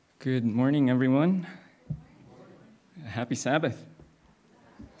Good morning, everyone. Happy Sabbath.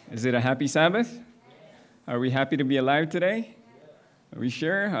 Is it a happy Sabbath? Are we happy to be alive today? Are we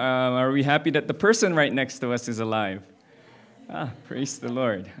sure? Are we happy that the person right next to us is alive? Praise the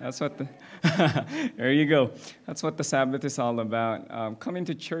Lord. That's what there you go. That's what the Sabbath is all about. Coming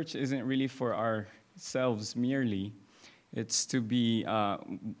to church isn't really for ourselves merely. It's to be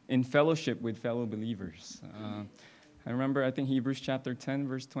in fellowship with fellow believers. I remember, I think Hebrews chapter 10,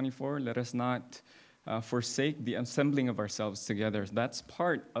 verse 24, let us not forsake the assembling of ourselves together. That's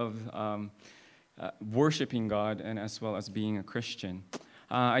part of worshiping God and as well as being a Christian.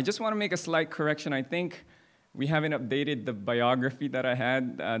 I just want to make a slight correction. I think we haven't updated the biography that I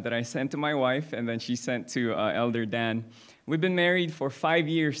had, that I sent to my wife, and then she sent to Elder Dan. We've been married for 5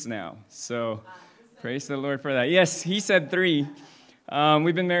 years now, so praise the Lord for that. Yes, he said 3.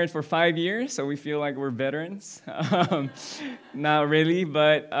 We've been married for 5 years, so we feel like we're veterans. Not really,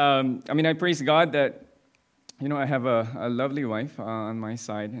 but I praise God that, I have a lovely wife on my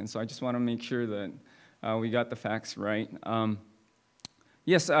side, and so I just want to make sure that we got the facts right.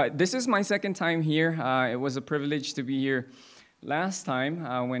 Yes, this is my second time here. It was a privilege to be here last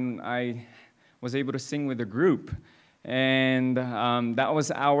time when I was able to sing with a group, and that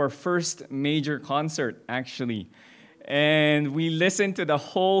was our first major concert, actually. And we listened to the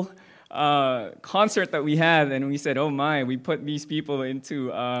whole concert that we had, and we said, oh my, we put these people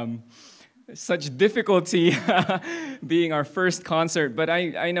into such difficulty being our first concert. But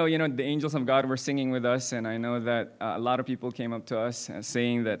I know, the angels of God were singing with us, and I know that a lot of people came up to us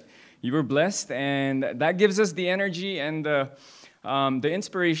saying that you were blessed, and that gives us the energy and the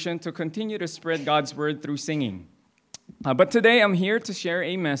inspiration to continue to spread God's word through singing. But today I'm here to share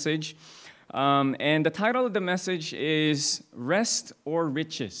a message. And the title of the message is Rest or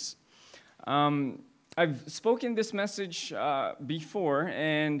Riches. I've spoken this message before,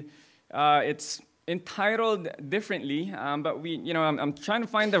 and it's entitled differently, but I'm trying to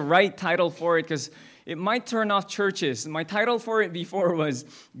find the right title for it because it might turn off churches. My title for it before was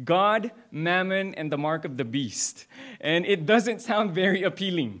God, Mammon, and the Mark of the Beast, and it doesn't sound very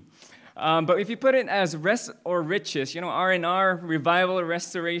appealing. But if you put it as rest or riches, R&R, revival,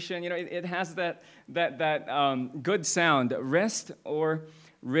 restoration, it has that good sound, rest or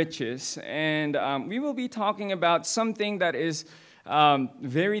riches. And we will be talking about something that is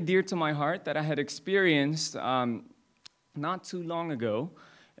very dear to my heart that I had experienced not too long ago.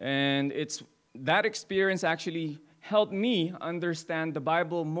 And that experience actually helped me understand the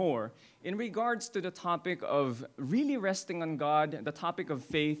Bible more in regards to the topic of really resting on God, the topic of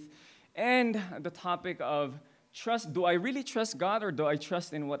faith, and the topic of trust. Do I really trust God, or do I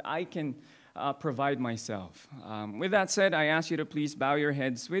trust in what I can provide myself? With that said, I ask you to please bow your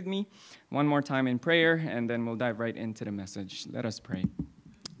heads with me one more time in prayer, and then we'll dive right into the message. Let us pray.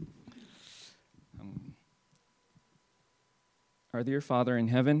 Our dear Father in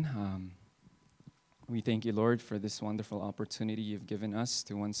heaven, we thank you, Lord, for this wonderful opportunity you've given us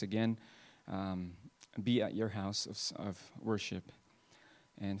to once again be at your house of worship.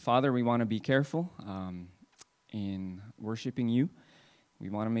 And Father, we want to be careful in worshiping you. We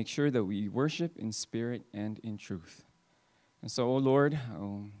want to make sure that we worship in spirit and in truth. And so, Lord,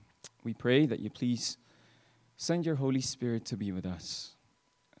 we pray that you please send your Holy Spirit to be with us,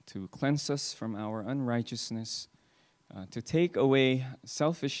 to cleanse us from our unrighteousness, to take away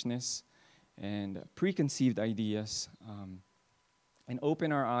selfishness and preconceived ideas, and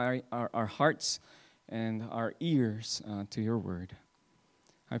open our hearts and our ears to your word.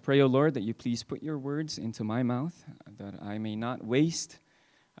 I pray, O Lord, that you please put your words into my mouth, that I may not waste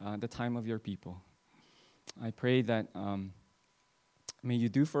the time of your people. I pray that may you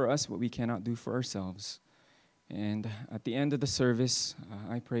do for us what we cannot do for ourselves. And at the end of the service,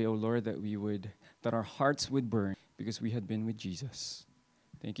 I pray, O Lord, that our hearts would burn because we had been with Jesus.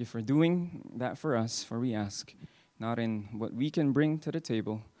 Thank you for doing that for us, for we ask, not in what we can bring to the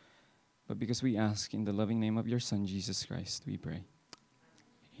table, but because we ask in the loving name of your Son, Jesus Christ, we pray.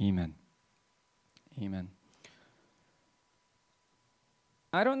 Amen. Amen.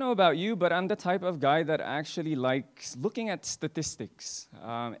 I don't know about you, but I'm the type of guy that actually likes looking at statistics.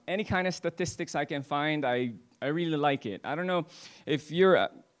 Any kind of statistics I can find, I really like it. I don't know if you're,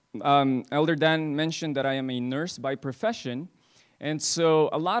 Elder Dan mentioned that I am a nurse by profession, and so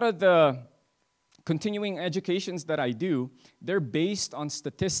a lot of the continuing educations that I do, they're based on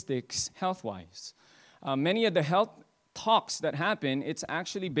statistics health-wise. Many of the health talks that happen, it's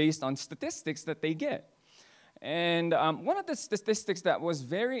actually based on statistics that they get. And one of the statistics that was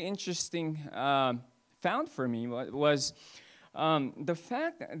very interesting found for me was the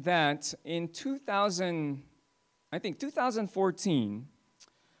fact that in 2014,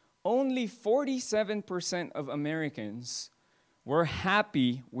 only 47% of Americans were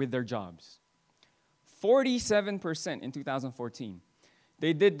happy with their jobs. 47% in 2014.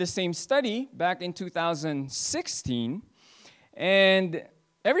 They did the same study back in 2016, and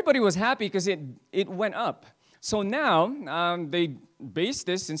everybody was happy because it went up. So now, they based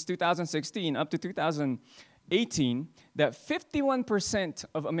this since 2016 up to 2018, that 51%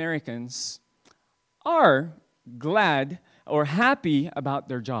 of Americans are glad or happy about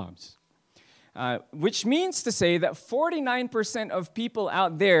their jobs. Which means to say that 49% of people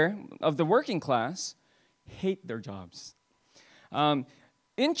out there, of the working class, hate their jobs.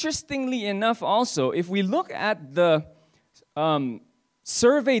 Interestingly enough also, if we look at the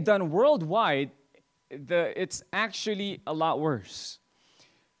survey done worldwide, it's actually a lot worse.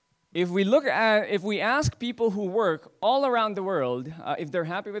 If we ask people who work all around the world if they're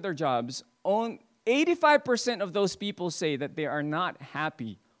happy with their jobs, 85% of those people say that they are not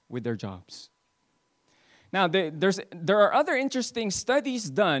happy with their jobs. Now, there are other interesting studies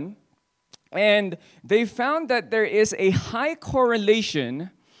done, and they found that there is a high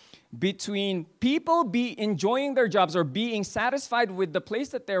correlation between people enjoying their jobs or being satisfied with the place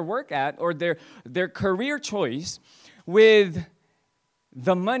that they work at or their career choice with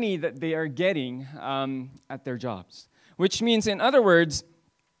the money that they are getting at their jobs. Which means, in other words,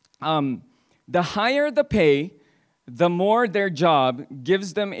 the higher the pay, the more their job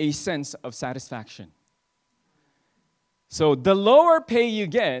gives them a sense of satisfaction. So the lower pay you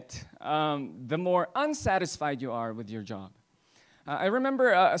get, the more unsatisfied you are with your job. I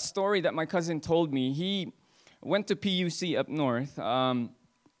remember a story that my cousin told me. He went to PUC up north.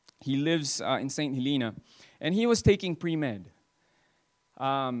 He lives in St. Helena, and he was taking pre-med.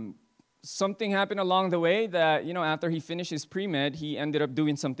 Something happened along the way that, after he finished his pre-med, he ended up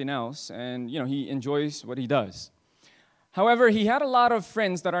doing something else, and, he enjoys what he does. However, he had a lot of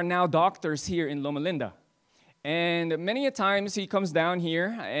friends that are now doctors here in Loma Linda. And many a times he comes down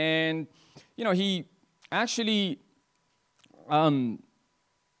here and, he actually goes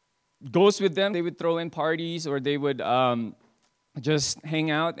with them. They would throw in parties or they would just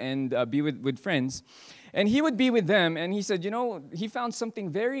hang out and be with friends. And he would be with them, and he said, he found something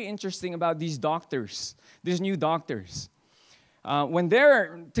very interesting about these doctors, these new doctors. When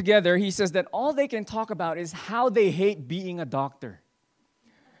they're together, he says that all they can talk about is how they hate being a doctor.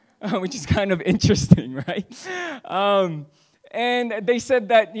 Which is kind of interesting, right? And they said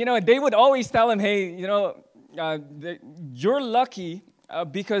that, they would always tell him, hey, you're lucky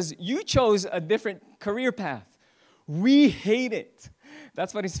because you chose a different career path. We hate it.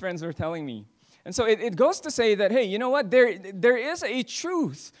 That's what his friends were telling me. And so it goes to say that, hey, you know what? There is a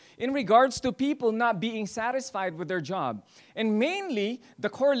truth in regards to people not being satisfied with their job. And mainly, the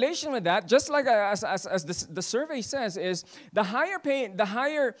correlation with that, just like as the survey says, is the higher pay, the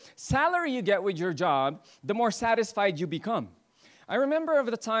higher salary you get with your job, the more satisfied you become. I remember of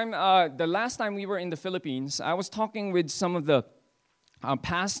the last time we were in the Philippines, I was talking with some of the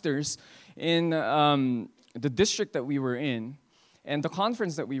pastors in the district that we were in and the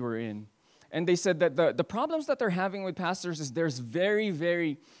conference that we were in. And they said that the problems that they're having with pastors is there's very,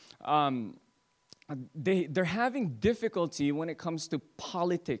 very, they're having difficulty when it comes to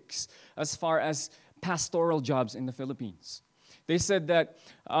politics as far as pastoral jobs in the Philippines. They said that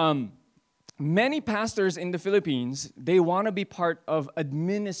many pastors in the Philippines, they want to be part of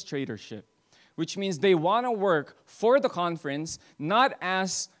administratorship, which means they want to work for the conference, not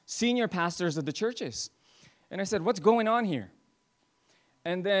as senior pastors of the churches. And I said, what's going on here?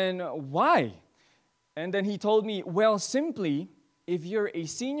 And then, why? And then he told me, well, simply, if you're a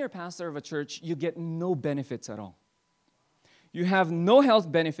senior pastor of a church, you get no benefits at all. You have no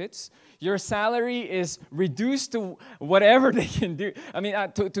health benefits. Your salary is reduced to whatever they can do. I mean,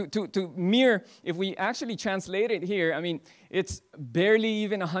 to mere, if we actually translate it here, it's barely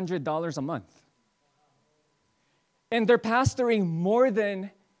even $100 a month. And they're pastoring more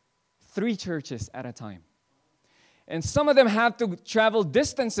than 3 churches at a time. And some of them have to travel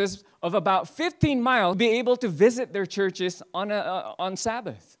distances of about 15 miles to be able to visit their churches on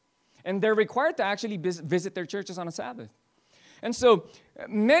Sabbath. And they're required to actually visit their churches on a Sabbath. And so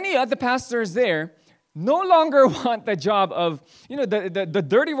many of the pastors there no longer want the job of, the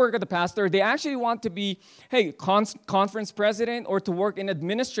dirty work of the pastor. They actually want to be, conference president or to work in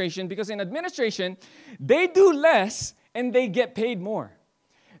administration, because in administration, they do less and they get paid more.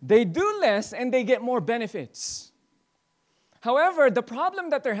 They do less and they get more benefits. However, the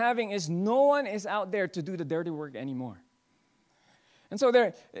problem that they're having is no one is out there to do the dirty work anymore. And so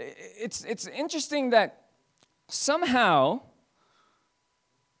it's interesting that somehow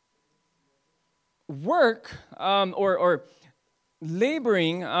work or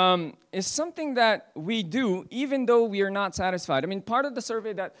laboring is something that we do even though we are not satisfied. I mean, part of the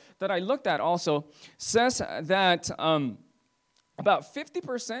survey that I looked at also says that about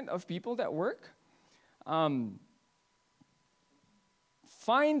 50% of people that work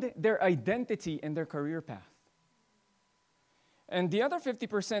find their identity in their career path. And the other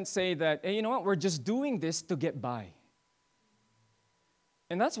 50% say that, hey, you know what, we're just doing this to get by.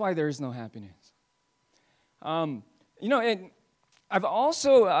 And that's why there is no happiness. I've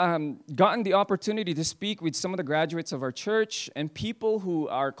also gotten the opportunity to speak with some of the graduates of our church and people who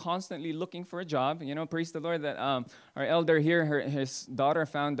are constantly looking for a job. You know, praise the Lord that our elder here, his daughter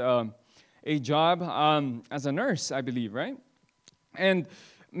found a job as a nurse, I believe, right? And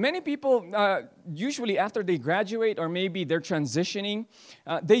many people, usually after they graduate or maybe they're transitioning,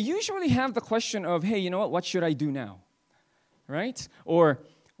 they usually have the question of, hey, you know what should I do now? Right? Or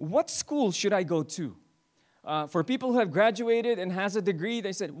what school should I go to? For people who have graduated and has a degree,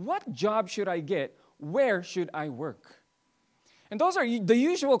 they said, what job should I get? Where should I work? And those are the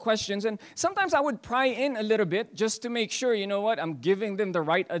usual questions. And sometimes I would pry in a little bit just to make sure, you know what, I'm giving them the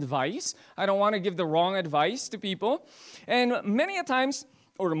right advice. I don't want to give the wrong advice to people. And many a times,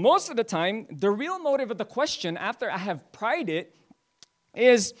 or most of the time, the real motive of the question after I have pried it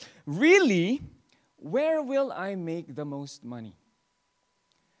is really, where will I make the most money?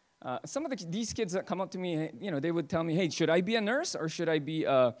 Some of these kids that come up to me, you know, they would tell me, hey, should I be a nurse or should I be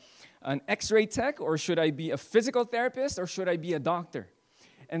an x-ray tech or should I be a physical therapist or should I be a doctor?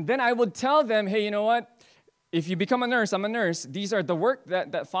 And then I would tell them, hey, you know what? If you become a nurse, I'm a nurse. These are the work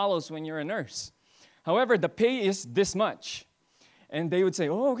that follows when you're a nurse. However, the pay is this much. And they would say,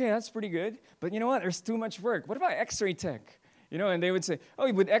 oh, okay, that's pretty good. But you know what? There's too much work. What about x-ray tech? You know, and they would say, oh,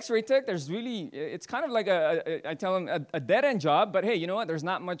 with x-ray tech, it's kind of like I tell them, a dead-end job. But hey, you know what? There's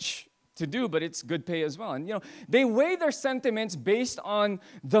not much to do, but it's good pay as well. And, you know, they weigh their sentiments based on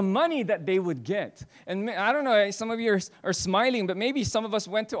the money that they would get. And I don't know, some of you are smiling, but maybe some of us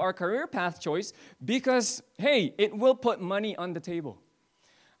went to our career path choice because, hey, it will put money on the table.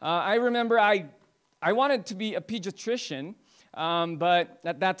 I remember I wanted to be a pediatrician, but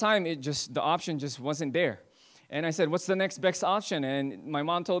at that time, the option just wasn't there. And I said, what's the next best option? And my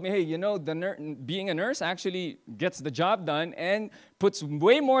mom told me, hey, you know, being a nurse actually gets the job done and puts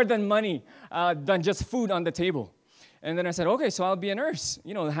way more than money than just food on the table. And then I said, okay, so I'll be a nurse.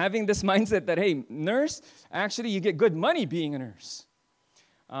 You know, having this mindset that, hey, nurse, actually you get good money being a nurse.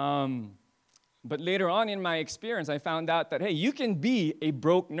 But later on in my experience, I found out that, hey, you can be a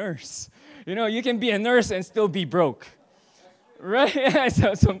broke nurse. You know, you can be a nurse and still be broke. Right? I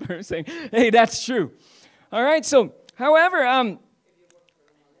saw some person saying, hey, that's true. All right, so, however,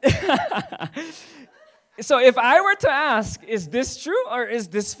 so if I were to ask, is this true or is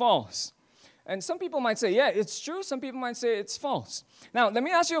this false? And some people might say, yeah, it's true. Some people might say it's false. Now, let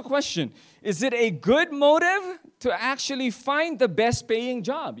me ask you a question. Is it a good motive to actually find the best paying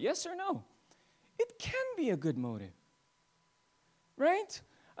job? Yes or no? It can be a good motive, right?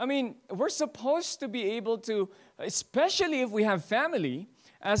 I mean, we're supposed to be able to, especially if we have family,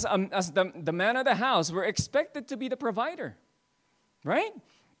 as the man of the house, we're expected to be the provider, right?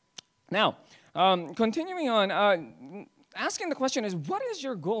 Now, continuing on, asking the question is, what is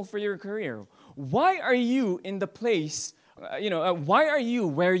your goal for your career? Why are you in the place, why are you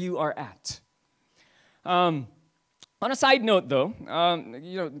where you are at? On a side note, though,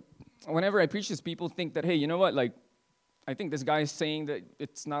 whenever I preach this, people think that, hey, you know what, like, I think this guy is saying that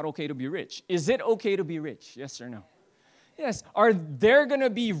it's not okay to be rich. Is it okay to be rich? Yes or no? Yes. Are there going to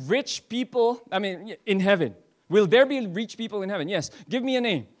be rich people, in heaven? Will there be rich people in heaven? Yes. Give me a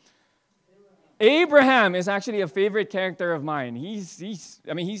name. Abraham is actually a favorite character of mine. He's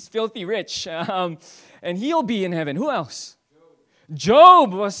filthy rich, and he'll be in heaven. Who else?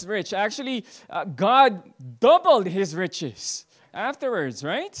 Job was rich. Actually, God doubled his riches afterwards,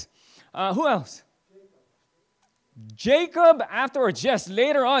 right? Who else? Jacob afterwards, yes,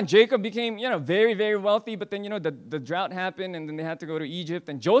 later on, Jacob became, very, very wealthy, but then, the drought happened, and then they had to go to Egypt,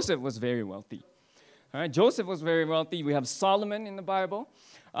 and Joseph was very wealthy. All right, Joseph was very wealthy. We have Solomon in the Bible.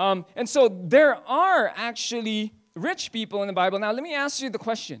 And so there are actually rich people in the Bible. Now, let me ask you the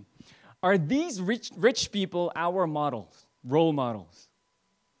question. Are these rich people our models, role models?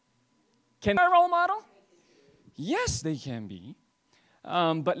 Can they be a role model? Yes, they can be.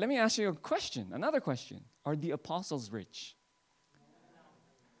 But let me ask you another question. Are the apostles rich?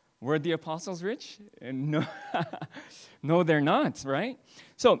 Were the apostles rich? No. No, they're not, right?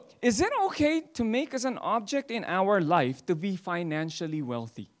 So, is it okay to make us an object in our life to be financially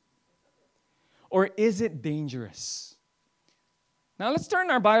wealthy? Or is it dangerous? Now let's turn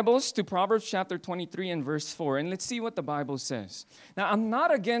our Bibles to Proverbs chapter 23 and verse 4, and let's see what the Bible says. Now, I'm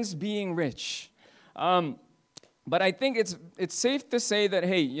not against being rich, but I think it's safe to say that,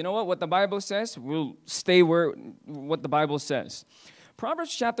 hey, you know what the Bible says, we'll stay where what the Bible says.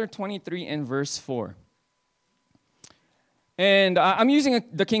 Proverbs chapter 23 and verse 4. And I'm using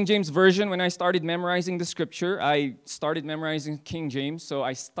the King James Version. When I started memorizing the scripture, I started memorizing King James, so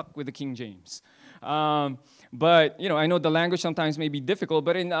I stuck with the King James. But, I know the language sometimes may be difficult,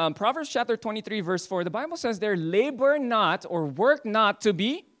 but in Proverbs chapter 23, verse 4, the Bible says there, labor not or work not to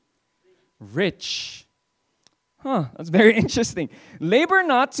be rich. That's very interesting. Labor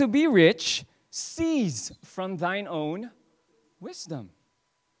not to be rich, cease from thine own wisdom.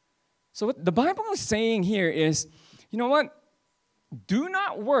 So what the Bible is saying here is, you know what? Do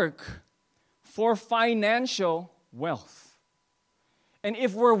not work for financial wealth. And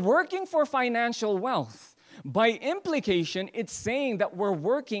if we're working for financial wealth, by implication, it's saying that we're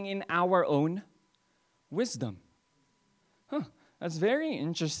working in our own wisdom. That's very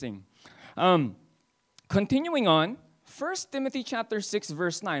interesting. Continuing on, 1 Timothy chapter 6,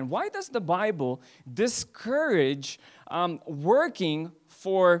 verse 9. Why does the Bible discourage working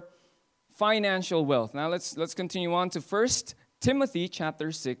for financial wealth? Now let's continue on to 1 Timothy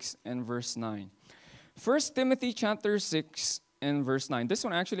chapter 6 and verse 9. 1 Timothy chapter 6 and verse 9. This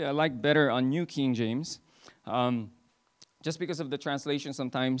one actually I like better on New King James. Just because of the translation,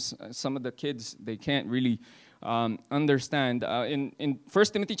 sometimes some of the kids, they can't really understand. In 1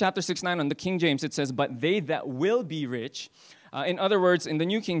 Timothy chapter 6, 9 on the King James, it says, but they that will be rich. In other words, in the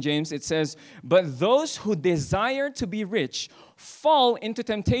New King James, it says, but those who desire to be rich fall into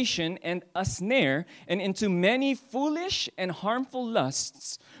temptation and a snare, and into many foolish and harmful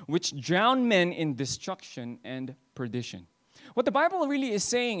lusts, which drown men in destruction and perdition. What the Bible really is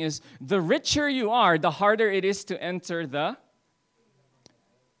saying is, the richer you are, the harder it is to enter the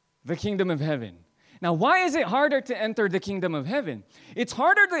kingdom of heaven. Now, why is it harder to enter the kingdom of heaven? It's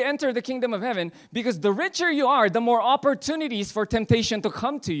harder to enter the kingdom of heaven because the richer you are, the more opportunities for temptation to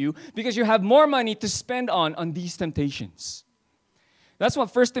come to you because you have more money to spend on these temptations. That's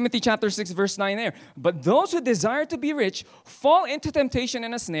what 1 Timothy chapter 6, verse 9 there. But those who desire to be rich fall into temptation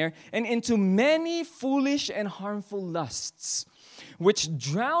and a snare, and into many foolish and harmful lusts, which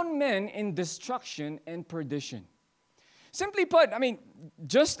drown men in destruction and perdition. Simply put,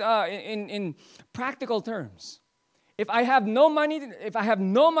 just in practical terms, if I have no money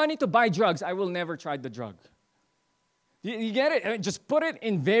to buy drugs, I will never try the drug. You get it? Just put it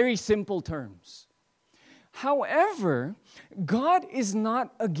in very simple terms. However, God is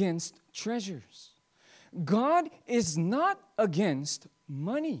not against treasures. God is not against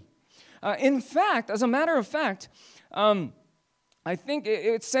money. In fact, as a matter of fact, I think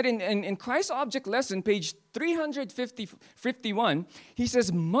it's said in Christ's Object Lesson, page 351, he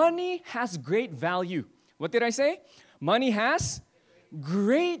says, money has great value. What did I say? Money has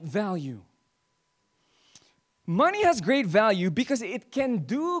great value. Money has great value because it can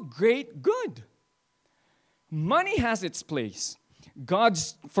do great good. Money has its place.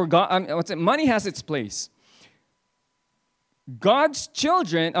 Money has its place. God's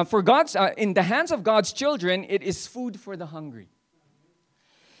children, in the hands of God's children, it is food for the hungry,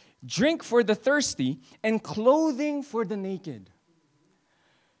 drink for the thirsty, and clothing for the naked.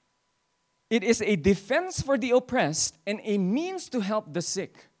 It is a defense for the oppressed and a means to help the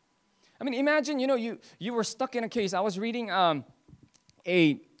sick. Imagine, you were stuck in a case. I was reading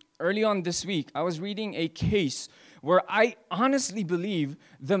early on this week, I was reading a case where I honestly believe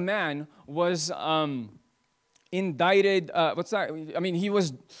the man was indicted. He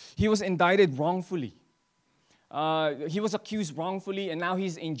was indicted wrongfully. He was accused wrongfully, and now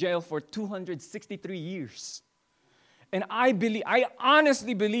he's in jail for 263 years. And I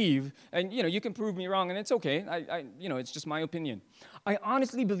honestly believe, and you can prove me wrong, and it's okay. It's just my opinion. I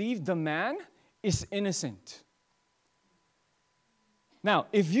honestly believe the man is innocent. Now,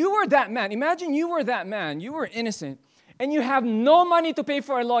 if you were that man, imagine you were that man, you were innocent, and you have no money to pay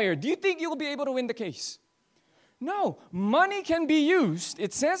for a lawyer. Do you think you'll be able to win the case? No. Money can be used,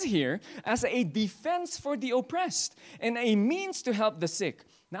 it says here, as a defense for the oppressed and a means to help the sick.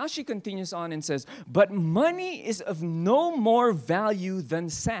 Now she continues on and says, but money is of no more value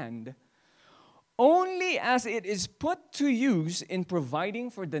than sand, only as it is put to use in providing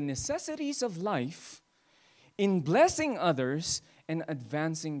for the necessities of life, in blessing others, and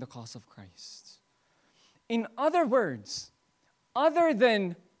advancing the cause of Christ. In other words, other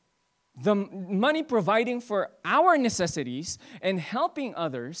than the money providing for our necessities and helping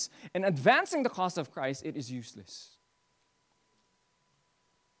others and advancing the cause of Christ, it is useless.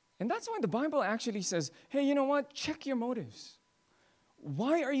 And that's why the Bible actually says, hey, you know what? Check your motives.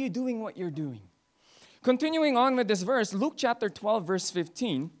 Why are you doing what you're doing? Continuing on with this verse, Luke chapter 12, verse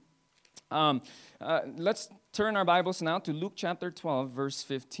 15. Let's turn our Bibles now to Luke chapter 12, verse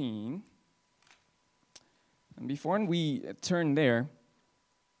 15. And before we turn there,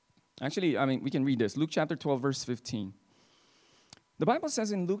 we can read this. Luke chapter 12, verse 15. The Bible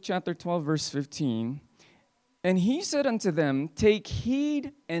says in Luke chapter 12, verse 15, "And he said unto them, Take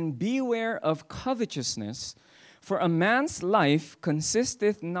heed and beware of covetousness, for a man's life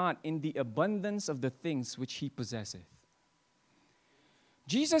consisteth not in the abundance of the things which he possesseth."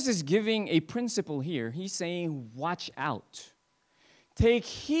 Jesus is giving a principle here. He's saying, watch out. Take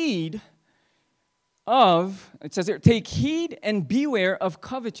heed take heed and beware of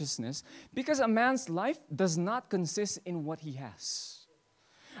covetousness, because a man's life does not consist in what he has.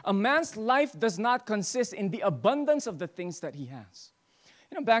 A man's life does not consist in the abundance of the things that he has.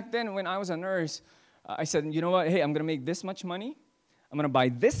 Back then when I was a nurse, I said, you know what, hey, I'm going to make this much money. I'm going to buy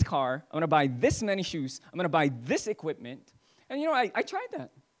this car. I'm going to buy this many shoes. I'm going to buy this equipment. And, I tried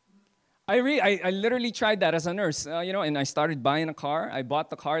that. I literally tried that as a nurse, and I started buying a car. I bought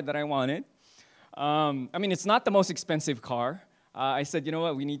the car that I wanted. It's not the most expensive car. I said, you know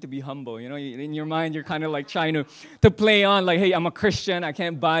what, we need to be humble. In your mind, you're kind of like trying to play on, like, hey, I'm a Christian. I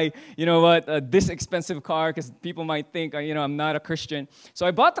can't buy, this expensive car because people might think, I'm not a Christian. So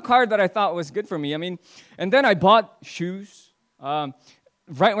I bought the car that I thought was good for me. And then I bought shoes.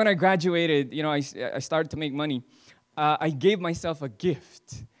 Right when I graduated, I started to make money. I gave myself a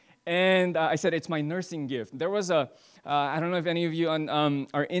gift. And I said, it's my nursing gift. There was I don't know if any of you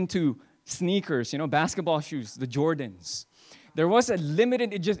are into sneakers, basketball shoes, the Jordans. There was a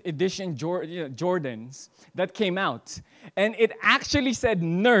limited edition Jordans that came out, and it actually said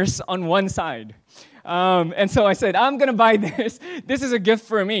nurse on one side. And so I said, I'm going to buy this. This is a gift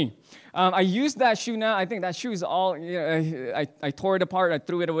for me. I used that shoe now. I think that shoe is all, I tore it apart. I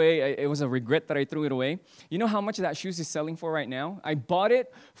threw it away. It was a regret that I threw it away. You know how much that shoe is selling for right now? I bought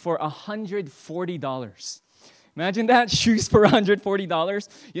it for $140. Imagine that, shoes for $140.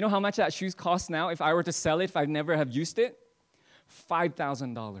 You know how much that shoes costs now if I were to sell it, if I never have used it?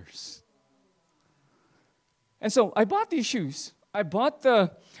 $5,000. And so I bought these shoes. I bought the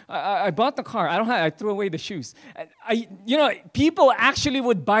car. I threw away the shoes. People actually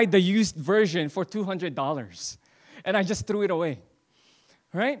would buy the used version for $200, and I just threw it away.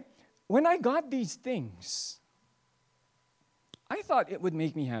 Right? When I got these things, I thought it would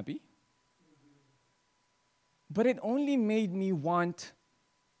make me happy, but it only made me want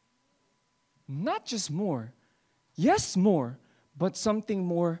not just more, yes, more, but something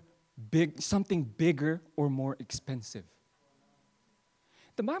bigger or more expensive.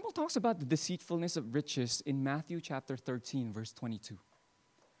 The Bible talks about the deceitfulness of riches in Matthew chapter 13, verse 22.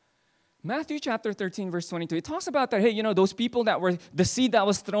 Matthew chapter 13, verse 22. It talks about that, hey, those people that were the seed that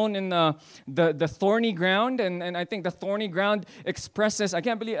was thrown in the thorny ground, and I think the thorny ground expresses, I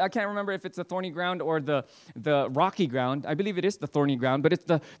can't remember if it's the thorny ground or the rocky ground. I believe it is the thorny ground, but it's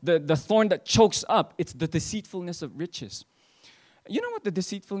the thorn that chokes up. It's the deceitfulness of riches. You know what the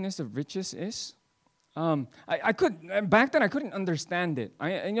deceitfulness of riches is? Back then I couldn't understand it.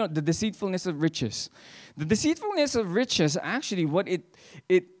 The deceitfulness of riches. The deceitfulness of riches, actually, what it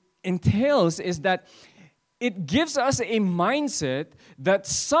entails is that it gives us a mindset that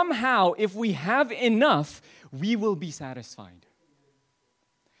somehow, if we have enough, we will be satisfied.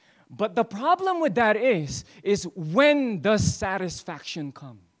 But the problem with that is when does satisfaction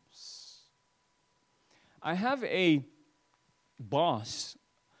comes? I have a boss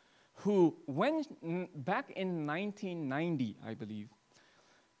who, back in 1990, I believe,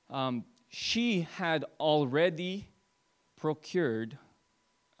 she had already procured,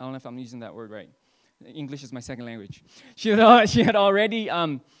 I don't know if I'm using that word right. English is my second language. She had already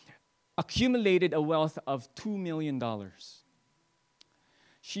accumulated a wealth of $2 million.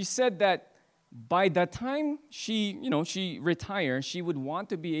 She said that by the time she retired, she would want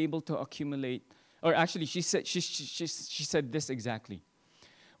to be able to accumulate, or actually she said this exactly.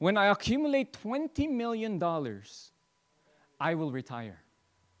 When I accumulate $20 million, I will retire.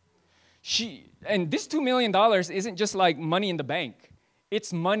 And this $2 million isn't just like money in the bank.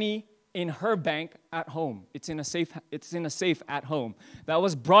 It's money in her bank at home. It's in a safe at home that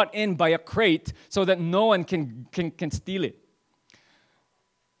was brought in by a crate so that no one can steal it.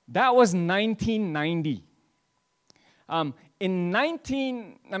 That was 1990. In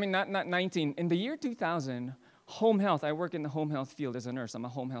the year 2000, home health, I work in the home health field as a nurse. I'm a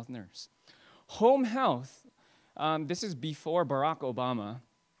home health nurse. Home health, this is before Barack Obama,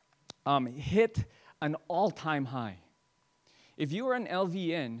 hit an all-time high. If you were an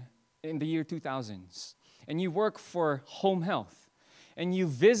LVN in the year 2000s and you work for home health, and you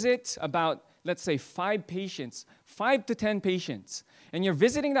visit about, let's say, 5 patients, 5 to 10 patients, and you're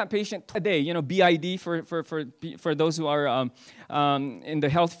visiting that patient a day, BID for those who are in the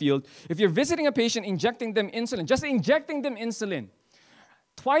health field. If you're visiting a patient, injecting them insulin, just injecting them insulin,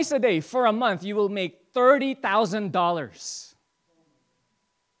 twice a day for a month, you will make $30,000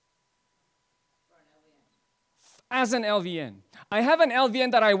 as an LVN. I have an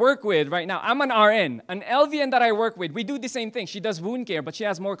LVN that I work with right now. I'm an RN. An LVN that I work with, we do the same thing. She does wound care, but she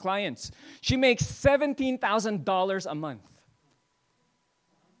has more clients. She makes $17,000 a month.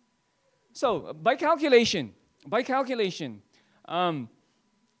 So, by calculation, do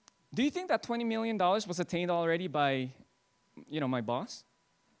you think that $20 million was attained already by, my boss?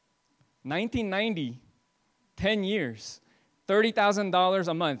 1990, 10 years, $30,000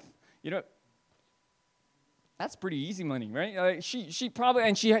 a month. That's pretty easy money, right? She probably,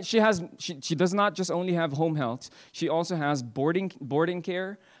 and she does not just only have home health. She also has boarding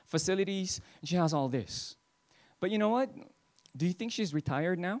care facilities, and she has all this. But you know what? Do you think she's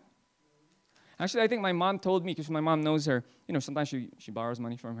retired now? Actually, I think my mom told me, because my mom knows her, sometimes she borrows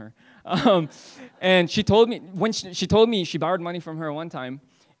money from her. And she told me, she told me she borrowed money from her one time,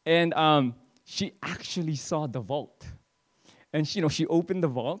 and she actually saw the vault. And she opened the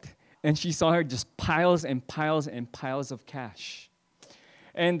vault, and she saw her just piles and piles and piles of cash.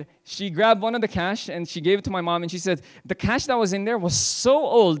 And she grabbed one of the cash, and she gave it to my mom, and she said, the cash that was in there was so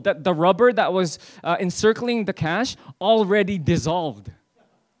old that the rubber that was encircling the cash already dissolved.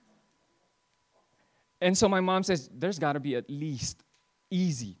 And so my mom says, there's got to be at least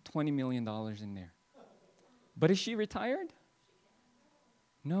easy $20 million in there. But is she retired?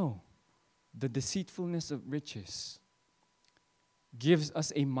 No. The deceitfulness of riches gives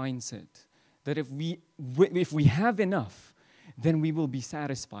us a mindset that if we have enough, then we will be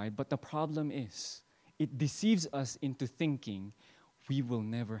satisfied. But the problem is, it deceives us into thinking we will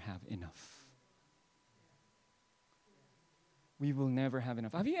never have enough. We will never have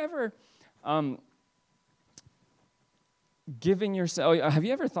enough. Have you ever have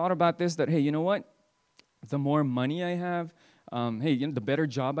you ever thought about this, that, hey, you know what? The more money I have, the better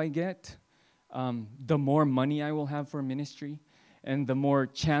job I get, the more money I will have for ministry, and the more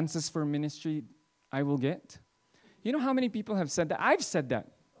chances for ministry I will get. You know how many people have said that? I've said that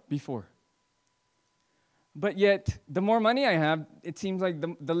before. But yet, the more money I have, it seems like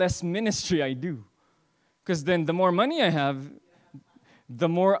the less ministry I do. Because then the more money I have, the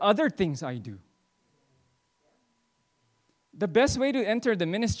more other things I do. The best way to enter the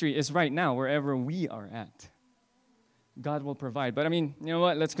ministry is right now, wherever we are at. God will provide. But you know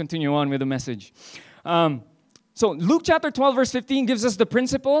what? Let's continue on with the message. So Luke chapter 12, verse 15 gives us the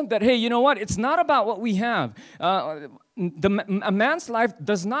principle that, hey, you know what? It's not about what we have. A man's life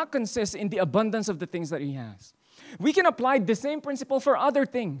does not consist in the abundance of the things that he has. We can apply the same principle for other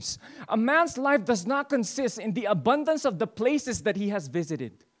things. A man's life does not consist in the abundance of the places that he has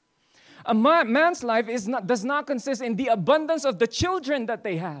visited. A man's life does not consist in the abundance of the children that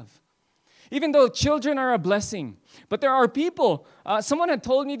they have. Even though children are a blessing. But there are people, someone had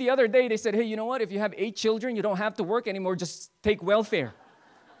told me the other day, they said, hey, you know what? If you have 8 children, you don't have to work anymore, just take welfare.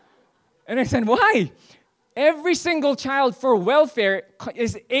 And I said, why? Every single child for welfare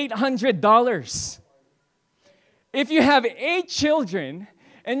is $800. If you have 8 children,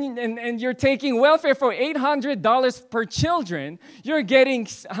 and you're taking welfare for $800 per children, you're getting,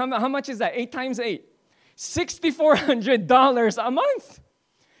 how much is that? 8 times 8? $6,400 a month.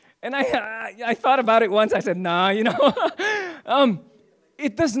 And I thought about it once. I said, nah,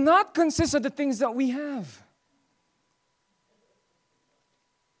 it does not consist of the things that we have.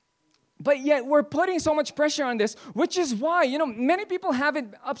 But yet we're putting so much pressure on this, which is why, many people have it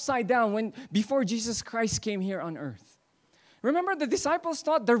upside down before Jesus Christ came here on earth. Remember, the disciples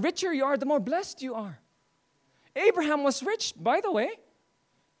thought the richer you are, the more blessed you are. Abraham was rich, by the way.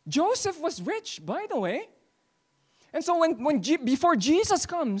 Joseph was rich, by the way. And so before Jesus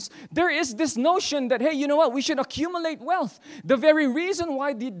comes, there is this notion that, hey, you know what? We should accumulate wealth. The very reason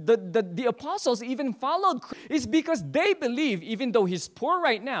why the apostles even followed is because they believe, even though he's poor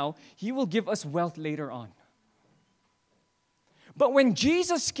right now, he will give us wealth later on. But when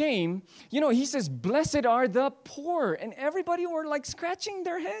Jesus came, he says, blessed are the poor. And everybody were like scratching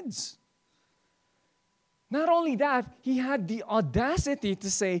their heads. Not only that, he had the audacity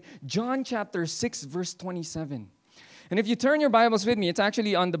to say, John chapter 6, verse 27. And if you turn your Bibles with me, it's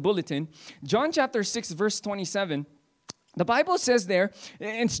actually on the bulletin. John chapter 6, verse 27. The Bible says there,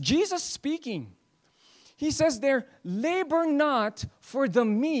 and it's Jesus speaking. He says there, labor not for the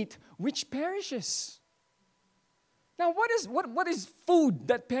meat which perishes. Now, what is food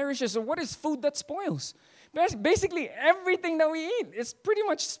that perishes, or what is food that spoils? Basically, everything that we eat is pretty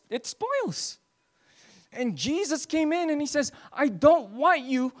much, it spoils. And Jesus came in and he says, I don't want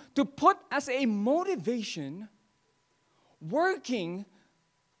you to put as a motivation working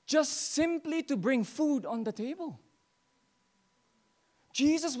just simply to bring food on the table.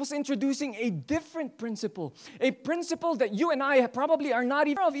 Jesus was introducing a different principle, a principle that you and I probably are not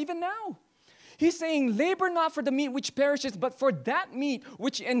even of even now. He's saying, labor not for the meat which perishes, but for that meat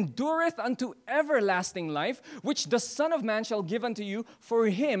which endureth unto everlasting life, which the Son of Man shall give unto you, for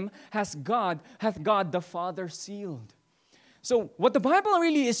him hath God the Father sealed. So what the Bible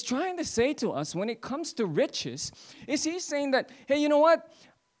really is trying to say to us when it comes to riches is he's saying that, hey, you know what?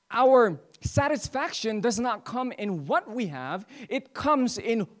 Our satisfaction does not come in what we have. It comes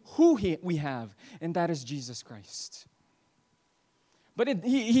in who we have, and that is Jesus Christ. But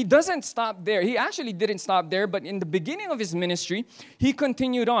he doesn't stop there. He actually didn't stop there, but in the beginning of his ministry, he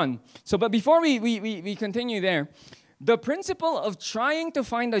continued on. So, but before we continue there, the principle of trying to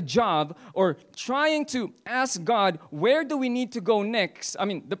find a job or trying to ask God, where do we need to go next?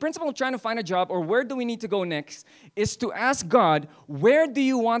 The principle of trying to find a job or where do we need to go next is to ask God, where do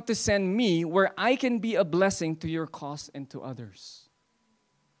you want to send me where I can be a blessing to your cause and to others?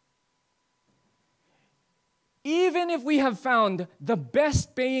 Even if we have found the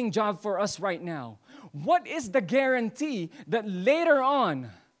best paying job for us right now, what is the guarantee that later on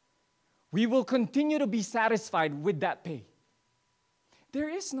we will continue to be satisfied with that pay? There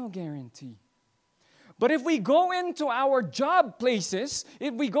is no guarantee. But if we go into our job places,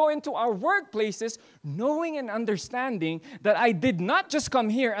 if we go into our workplaces, knowing and understanding that I did not just come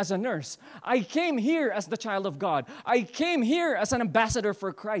here as a nurse, I came here as the child of God, I came here as an ambassador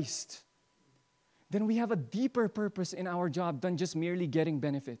for Christ, then we have a deeper purpose in our job than just merely getting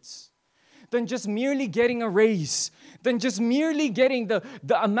benefits, than just merely getting a raise, than just merely getting the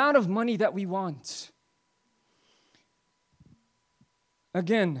amount of money that we want.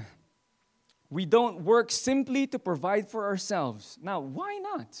 Again, we don't work simply to provide for ourselves. Now, why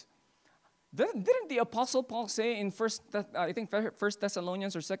not? Didn't the Apostle Paul say in First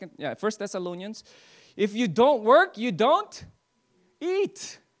Thessalonians or First Thessalonians, if you don't work, you don't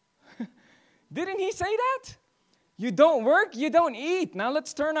eat. Didn't he say that? You don't work, you don't eat. Now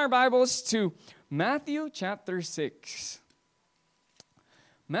let's turn our Bibles to Matthew chapter 6.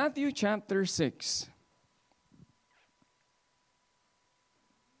 Matthew chapter 6.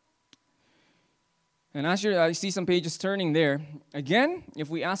 And as I see some pages turning there, again, if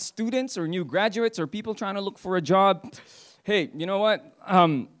we ask students or new graduates or people trying to look for a job, hey, you know what?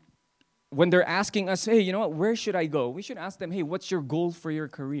 When they're asking us, hey, you know what, where should I go? We should ask them, hey, what's your goal for your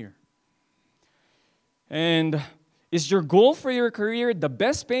career? And is your goal for your career the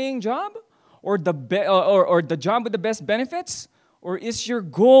best paying job or the job with the best benefits? Or is your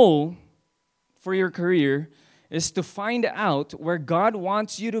goal for your career is to find out where God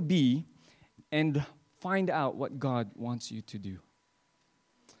wants you to be and find out what God wants you to do?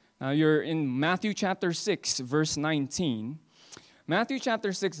 Now you're in Matthew chapter 6, verse 19. Matthew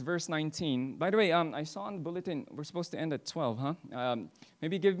chapter 6, verse 19. By the way, I saw on the bulletin, we're supposed to end at 12, huh?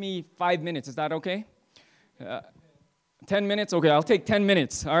 Maybe give me 5 minutes. Is that okay? 10 minutes? Okay, I'll take 10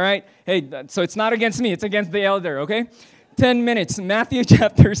 minutes, all right? Hey, so it's not against me, it's against the elder, okay? 10 minutes, Matthew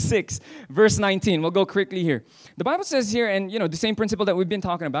chapter 6, verse 19. We'll go quickly here. The Bible says here, and the same principle that we've been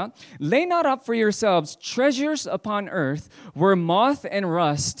talking about, lay not up for yourselves treasures upon earth, where moth and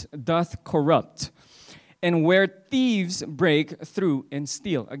rust doth corrupt, and where thieves break through and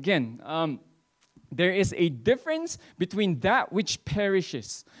steal. Again, there is a difference between that which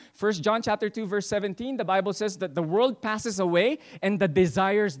perishes. 1 John chapter 2, verse 17, the Bible says that the world passes away and the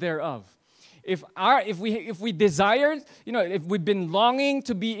desires thereof. If we desired, if we've been longing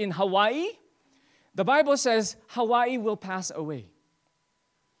to be in Hawaii, the Bible says Hawaii will pass away.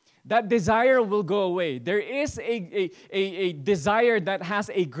 That desire will go away. There is a desire that has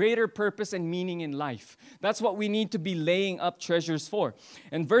a greater purpose and meaning in life. That's what we need to be laying up treasures for.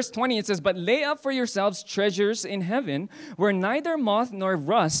 In verse 20 it says, but lay up for yourselves treasures in heaven, where neither moth nor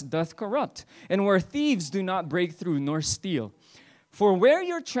rust doth corrupt, and where thieves do not break through nor steal. For where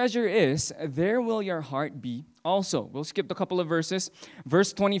your treasure is, there will your heart be also. We'll skip a couple of verses.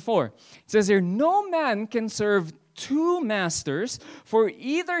 Verse 24. It says here, no man can serve two masters, for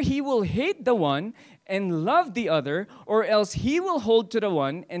either he will hate the one and love the other, or else he will hold to the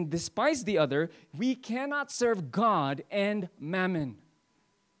one and despise the other. We cannot serve God and mammon.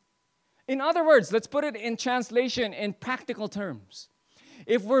 In other words, let's put it in translation in practical terms.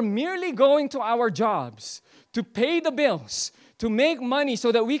 If we're merely going to our jobs to pay the bills, to make money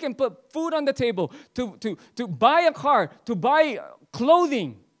so that we can put food on the table, to buy a car, to buy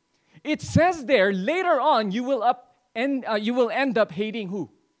clothing, it says there, later on, you will end up hating who?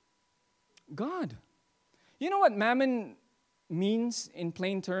 God. You know what mammon means in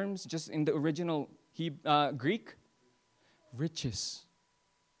plain terms, just in the original Greek? Riches.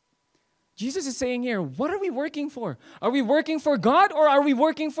 Jesus is saying here, what are we working for? Are we working for God or are we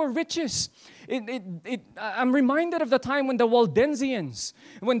working for riches? I'm reminded of the time when the Waldensians,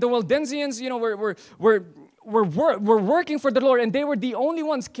 were working for the Lord and they were the only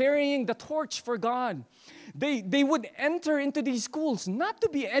ones carrying the torch for God. They would enter into these schools, not to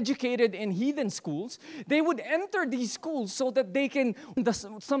be educated in heathen schools. They would enter these schools so that they can win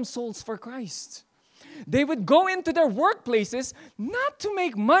some souls for Christ. They would go into their workplaces not to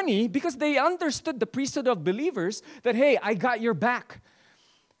make money because they understood the priesthood of believers that, hey, I got your back.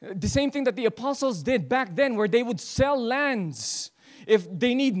 The same thing that the apostles did back then where they would sell lands if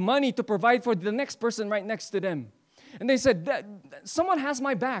they need money to provide for the next person right next to them. And they said, someone has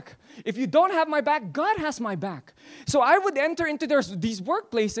my back. If you don't have my back, God has my back. So I would enter into these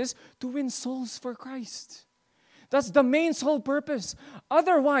workplaces to win souls for Christ. That's the main sole purpose.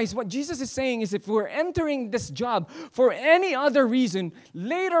 Otherwise, what Jesus is saying is if we're entering this job for any other reason,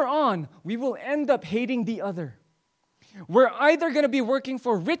 later on, we will end up hating the other. We're either going to be working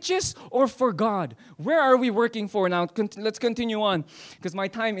for riches or for God. Where are we working for now? Let's continue on because my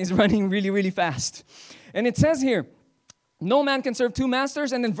time is running really, really fast. And it says here, no man can serve two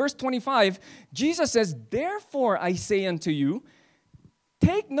masters. And then verse 25, Jesus says, therefore I say unto you,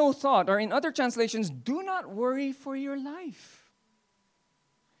 take no thought, or in other translations, do not worry for your life.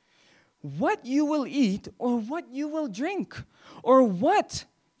 What you will eat, or what you will drink, or what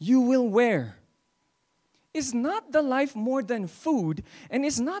you will wear. Is not the life more than food, and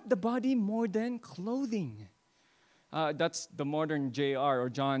is not the body more than clothing? That's the modern JR or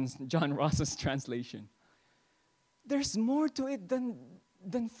John Ross's translation. There's more to it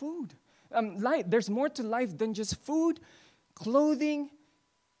than food. There's more to life than just food, clothing,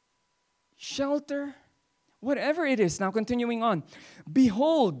 shelter, whatever it is. Now continuing on.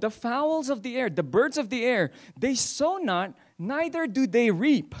 Behold, the fowls of the air, the birds of the air, they sow not, neither do they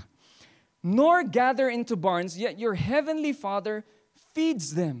reap, nor gather into barns, yet your heavenly Father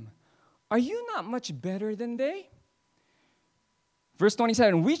feeds them. Are you not much better than they? Verse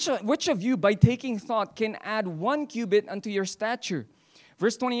 27, which of you by taking thought can add 1 cubit unto your stature?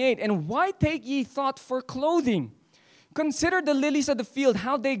 Verse 28, and why take ye thought for clothing? Consider the lilies of the field,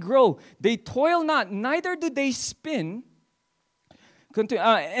 how they grow. They toil not, neither do they spin.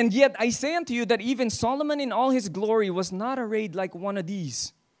 And yet I say unto you that even Solomon in all his glory was not arrayed like one of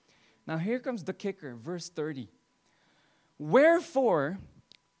these. Now here comes the kicker, verse 30. Wherefore,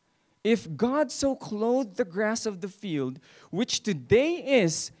 if God so clothed the grass of the field, which today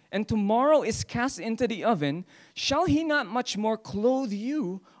is and tomorrow is cast into the oven, shall he not much more clothe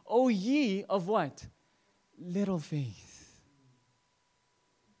you, O ye of what? Little faith.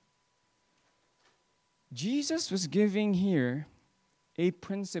 Jesus was giving here a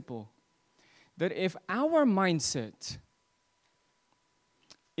principle that if our mindset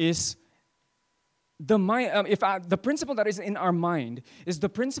is the principle that is in our mind is the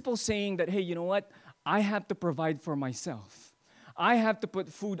principle saying that, hey, you know what? I have to provide for myself. I have to put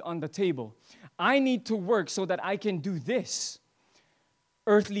food on the table. I need to work so that I can do this.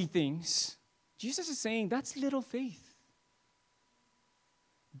 Earthly things. Jesus is saying that's little faith.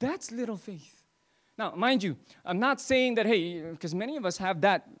 That's little faith. Now, mind you, I'm not saying that, hey, because many of us have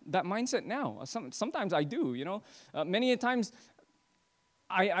that mindset now. Sometimes I do, Many times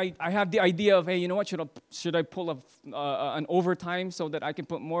I have the idea of, hey, you know what, should I pull an overtime so that I can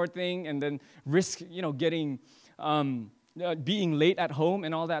put more thing and then risk, getting, being late at home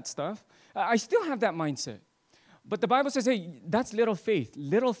and all that stuff. I still have that mindset. But the Bible says, hey, that's little faith.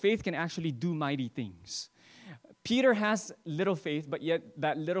 Little faith can actually do mighty things. Peter has little faith, but yet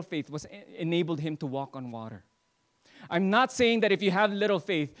that little faith enabled him to walk on water. I'm not saying that if you have little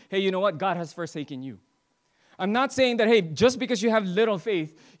faith, hey, you know what, God has forsaken you. I'm not saying that, hey, just because you have little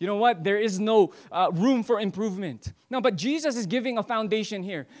faith, you know what, there is no room for improvement. No, but Jesus is giving a foundation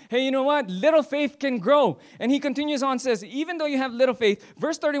here. Hey, you know what, little faith can grow. And he continues on, says, even though you have little faith,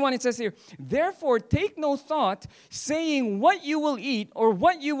 verse 31, it says here, therefore take no thought, saying what you will eat, or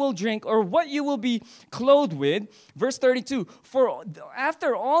what you will drink, or what you will be clothed with. Verse 32, for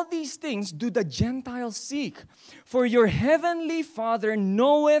after all these things do the Gentiles seek. For your heavenly Father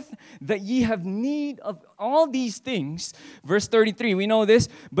knoweth that ye have need of all these things. Verse 33, we know this.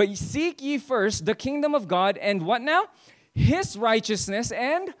 But seek ye first the kingdom of God and what now? His righteousness,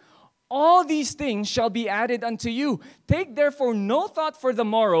 and all these things shall be added unto you. Take therefore no thought for the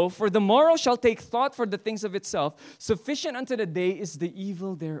morrow shall take thought for the things of itself. Sufficient unto the day is the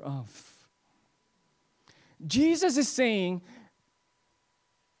evil thereof. Jesus is saying,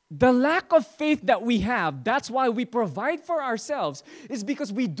 the lack of faith that we have, that's why we provide for ourselves, is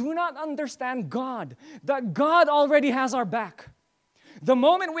because we do not understand God, that God already has our back. The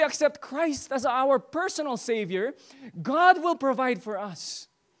moment we accept Christ as our personal Savior, God will provide for us.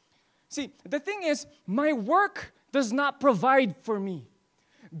 See, the thing is, my work does not provide for me.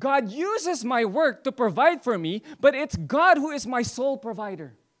 God uses my work to provide for me, but it's God who is my sole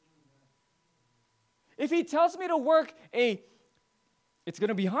provider. If He tells me to work it's going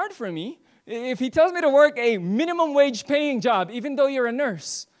to be hard for me. If He tells me to work a minimum wage paying job, even though you're a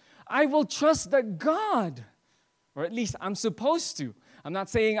nurse, I will trust that God, or at least I'm supposed to. I'm not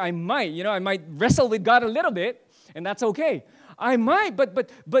saying I might. I might wrestle with God a little bit, and that's okay. I might,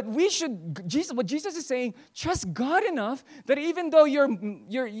 but we should. What Jesus is saying, trust God enough that even though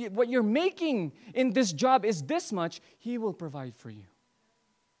what you're making in this job is this much, He will provide for you.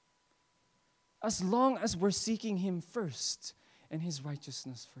 As long as we're seeking Him first and His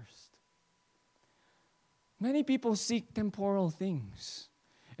righteousness first. Many people seek temporal things,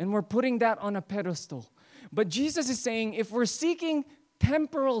 and we're putting that on a pedestal. But Jesus is saying, if we're seeking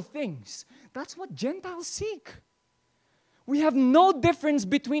temporal things, that's what Gentiles seek. We have no difference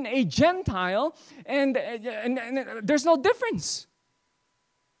between a Gentile and there's no difference.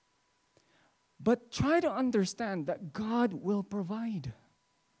 But try to understand that God will provide.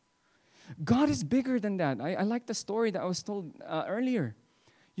 God is bigger than that. I like the story that I was told earlier.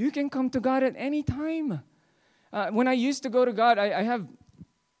 You can come to God at any time. When I used to go to God, I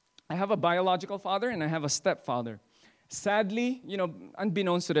have a biological father and I have a stepfather. Sadly,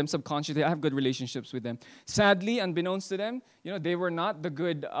 unbeknownst to them, subconsciously, I have good relationships with them. Sadly, unbeknownst to them, they were not the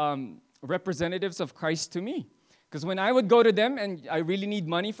good representatives of Christ to me. Because when I would go to them and I really need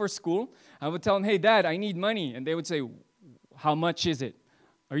money for school, I would tell them, hey, Dad, I need money. And they would say, how much is it?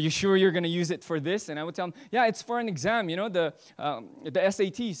 Are you sure you're going to use it for this? And I would tell them, yeah, it's for an exam, the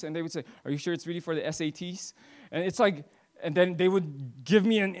SATs. And they would say, are you sure it's really for the SATs? And it's like, and then they would give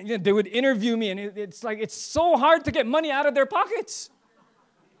me, they would interview me, and it's like, it's so hard to get money out of their pockets.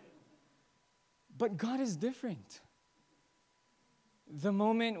 But God is different. The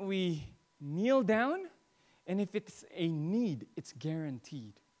moment we kneel down, and if it's a need, it's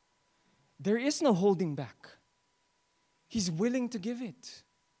guaranteed. There is no holding back. He's willing to give it.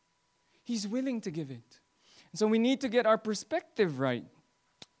 He's willing to give it. So we need to get our perspective right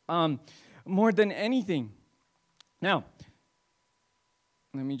more than anything. Now,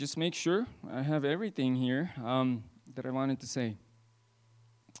 let me just make sure I have everything here that I wanted to say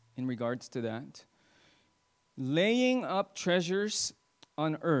in regards to that. Laying up treasures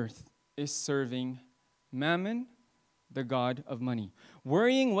on earth is serving Mammon, the god of money.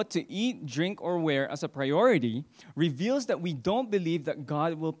 Worrying what to eat, drink, or wear as a priority reveals that we don't believe that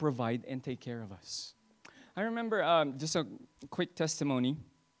God will provide and take care of us. I remember just a quick testimony.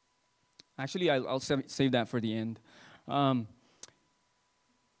 Actually, I'll save that for the end.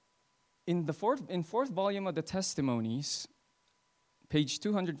 In fourth volume of the Testimonies, page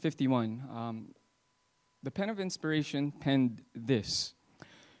 251, the pen of inspiration penned this: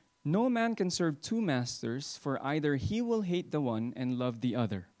 no man can serve two masters, for either he will hate the one and love the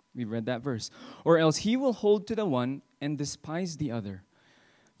other. We read that verse. Or else he will hold to the one and despise the other.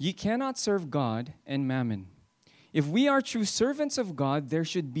 Ye cannot serve God and mammon. If we are true servants of God, there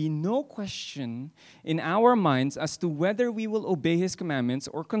should be no question in our minds as to whether we will obey His commandments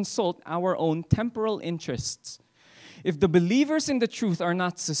or consult our own temporal interests. If the believers in the truth are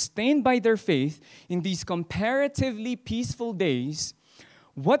not sustained by their faith in these comparatively peaceful days,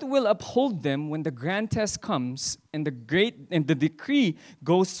 what will uphold them when the grand test comes and the decree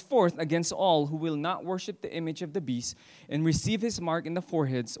goes forth against all who will not worship the image of the beast and receive his mark in the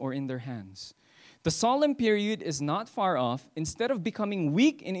foreheads or in their hands? The solemn period is not far off. Instead of becoming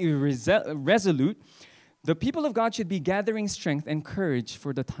weak and irresolute, the people of God should be gathering strength and courage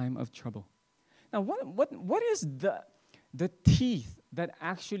for the time of trouble. Now, what is the teeth that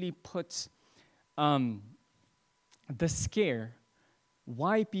actually puts the scare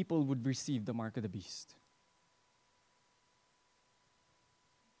why people would receive the mark of the beast?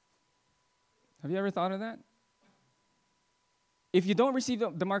 Have you ever thought of that? If you don't receive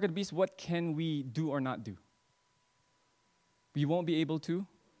the mark of the beast, what can we do or not do? We won't be able to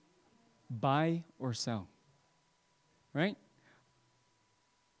buy or sell, right?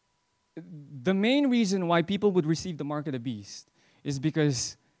 The main reason why people would receive the mark of the beast is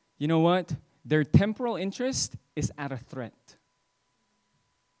because, you know what? Their temporal interest is at a threat.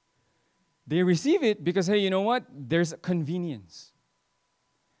 They receive it because, hey, you know what? There's convenience.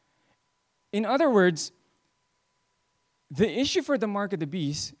 In other words, the issue for the mark of the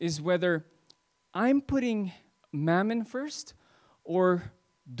beast is whether I'm putting mammon first or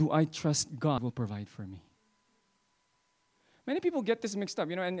do I trust God will provide for me? Many people get this mixed up,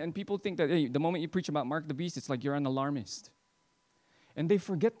 and people think that, hey, the moment you preach about mark the beast, it's like you're an alarmist. And they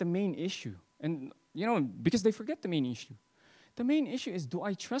forget the main issue. And, because they forget the main issue. The main issue is, do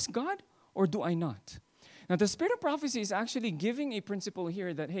I trust God or do I not? Now, the spirit of prophecy is actually giving a principle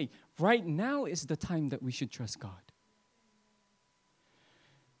here that, hey, right now is the time that we should trust God.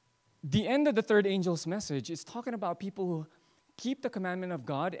 The end of the third angel's message is talking about people who keep the commandment of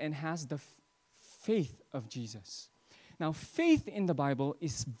God and has the faith of Jesus. Now, faith in the Bible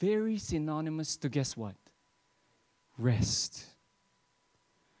is very synonymous to, guess what? Rest.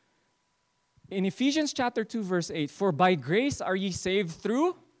 In Ephesians chapter 2, verse 8, for by grace are ye saved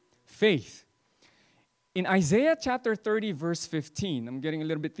through faith. In Isaiah chapter 30, verse 15, I'm getting a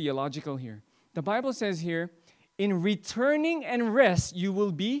little bit theological here. The Bible says here, in returning and rest, you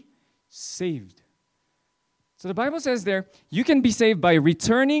will be saved. So the Bible says there, you can be saved by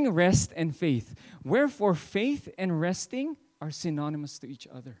returning, rest, and faith. Wherefore, faith and resting are synonymous to each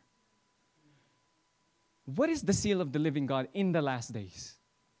other. What is the seal of the living God in the last days?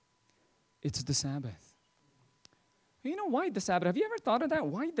 It's the Sabbath. You know why the Sabbath? Have you ever thought of that?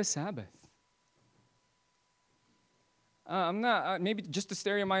 Why the Sabbath? I'm not, maybe just to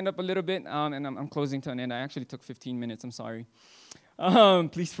stir your mind up a little bit, and I'm closing to an end. I actually took 15 minutes, I'm sorry.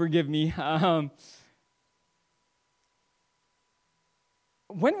 Please forgive me.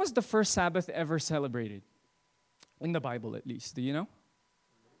 When was the first Sabbath ever celebrated? In the Bible, at least. Do you know?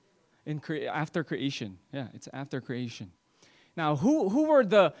 After creation. Yeah, it's after creation. Now, who were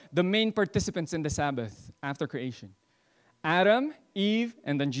the main participants in the Sabbath after creation? Adam, Eve,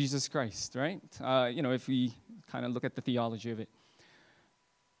 and then Jesus Christ, right? If we kind of look at the theology of it.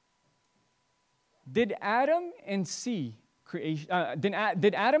 Did Adam and see creation?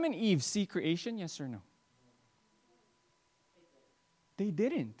 Did Adam and Eve see creation? Yes or no? They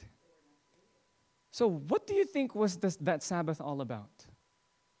didn't. So, what do you think was that Sabbath all about?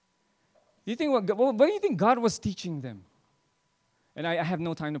 Do you think what do you think God was teaching them? And I have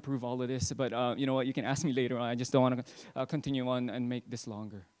no time to prove all of this, but you know what? You can ask me later on. I just don't want to continue on and make this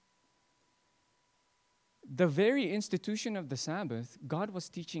longer. The very institution of the Sabbath, God was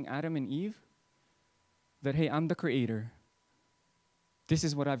teaching Adam and Eve that, hey, I'm the creator. This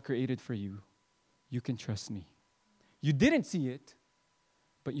is what I've created for you. You can trust me. You didn't see it,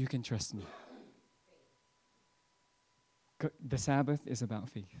 but you can trust me. The Sabbath is about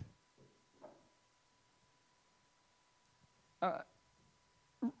faith.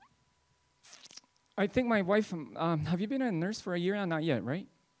 I think my wife, have you been a nurse for a year now? Not yet, right?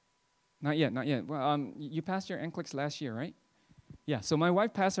 Not yet. Well, you passed your NCLEX last year, right? Yeah, so my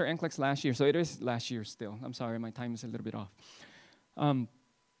wife passed her NCLEX last year, so it is last year still. I'm sorry, my time is a little bit off.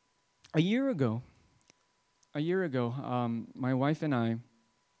 A year ago, my wife and I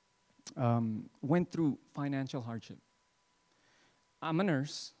went through financial hardship. I'm a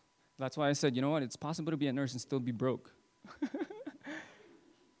nurse. That's why I said, you know what, it's possible to be a nurse and still be broke.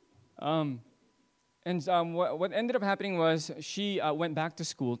 What ended up happening was she went back to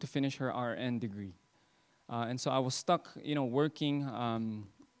school to finish her RN degree. And so I was stuck, working. I'm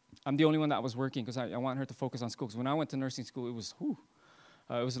the only one that was working because I want her to focus on school. Because when I went to nursing school, it was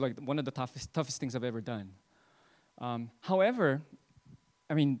like one of the toughest things I've ever done. However,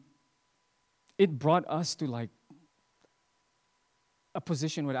 it brought us to like a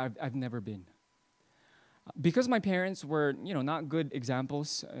position where I've never been. Because my parents were, not good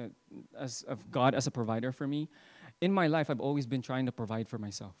examples of God as a provider for me, in my life, I've always been trying to provide for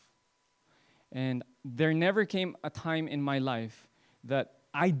myself. And there never came a time in my life that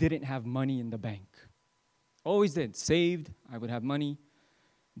I didn't have money in the bank. Always did. Saved, I would have money.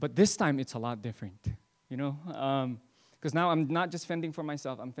 But this time, it's a lot different, because now I'm not just fending for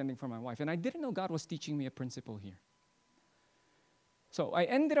myself, I'm fending for my wife. And I didn't know God was teaching me a principle here. So I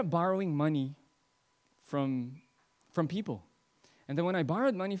ended up borrowing money from people. And then when I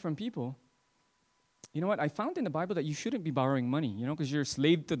borrowed money from people, you know what? I found in the Bible that you shouldn't be borrowing money, because you're a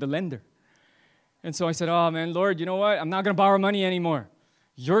slave to the lender. And so I said, oh man, Lord, you know what? I'm not going to borrow money anymore.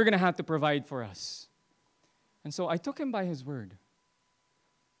 You're going to have to provide for us. And so I took him by his word.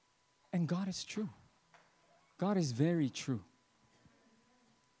 And God is true. God is very true.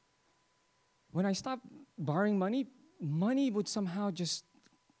 When I stopped borrowing money would somehow just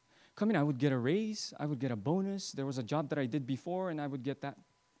come in. I would get a raise. I would get a bonus. There was a job that I did before, and I would get that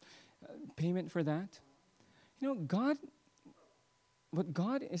payment for that. God what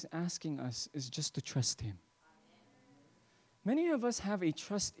God is asking us is just to trust Him. Many of us have a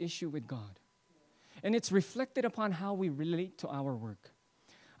trust issue with God, and it's reflected upon how we relate to our work.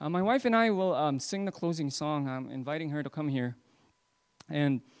 My wife and I will sing the closing song. I'm inviting her to come here.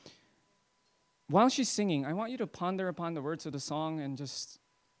 And while she's singing, I want you to ponder upon the words of the song and just,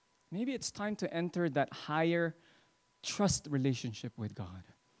 maybe it's time to enter that higher trust relationship with God.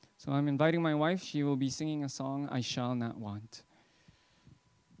 So I'm inviting my wife. She will be singing a song, I Shall Not Want.